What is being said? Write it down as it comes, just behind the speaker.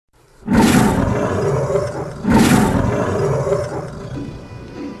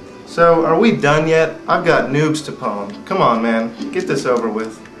So, are we done yet? I've got noobs to pwn. Come on, man. Get this over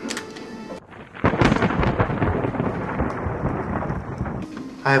with.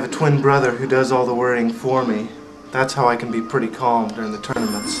 I have a twin brother who does all the worrying for me. That's how I can be pretty calm during the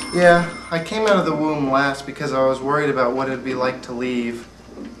tournaments. Yeah, I came out of the womb last because I was worried about what it'd be like to leave.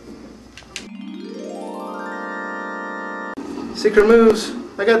 Secret moves.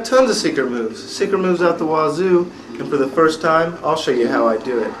 I got tons of secret moves. Secret moves out the wazoo, and for the first time, I'll show you how I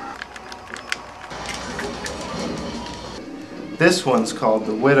do it. This one's called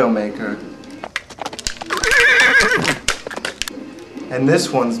the Widowmaker. And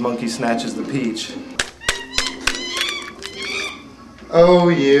this one's Monkey Snatches the Peach. Oh,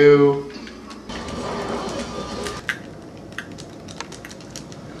 you.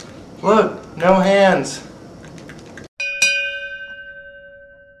 Look, no hands.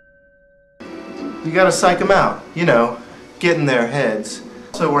 You gotta psych them out, you know, get in their heads.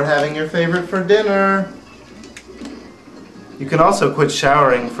 So we're having your favorite for dinner. You can also quit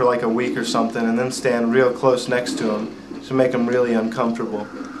showering for like a week or something and then stand real close next to them to make them really uncomfortable.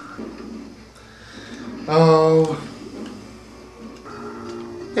 Oh.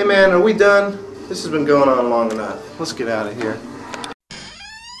 Hey man, are we done? This has been going on long enough. Let's get out of here.